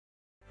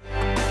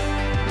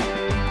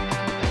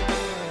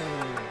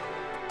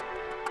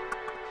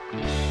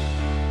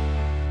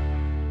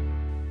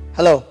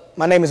Hello,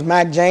 my name is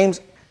Mac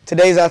James.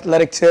 Today's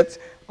athletic tips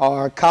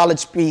are college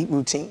speed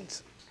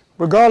routines.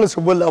 Regardless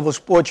of what level of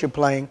sport you're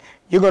playing,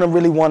 you're going to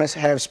really want to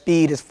have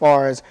speed as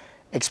far as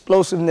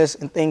explosiveness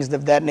and things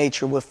of that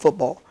nature with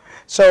football.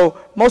 So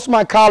most of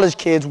my college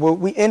kids, what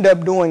we end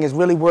up doing is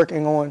really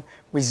working on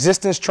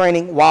resistance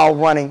training while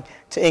running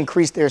to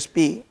increase their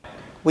speed.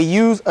 We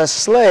use a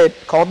sled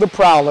called the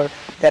Prowler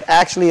that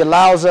actually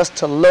allows us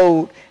to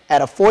load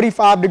at a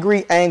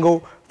 45-degree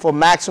angle for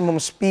maximum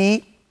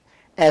speed,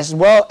 as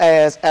well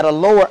as at a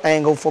lower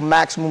angle for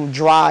maximum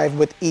drive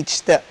with each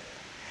step.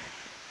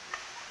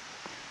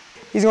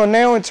 He's going to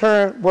now in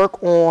turn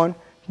work on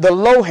the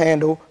low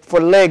handle for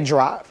leg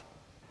drive.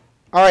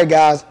 All right,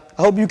 guys,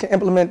 I hope you can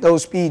implement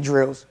those speed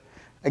drills.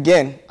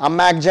 Again, I'm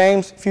Mac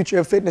James, Future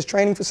of Fitness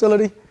Training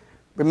Facility.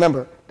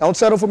 Remember, don't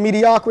settle for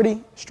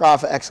mediocrity,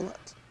 strive for excellence.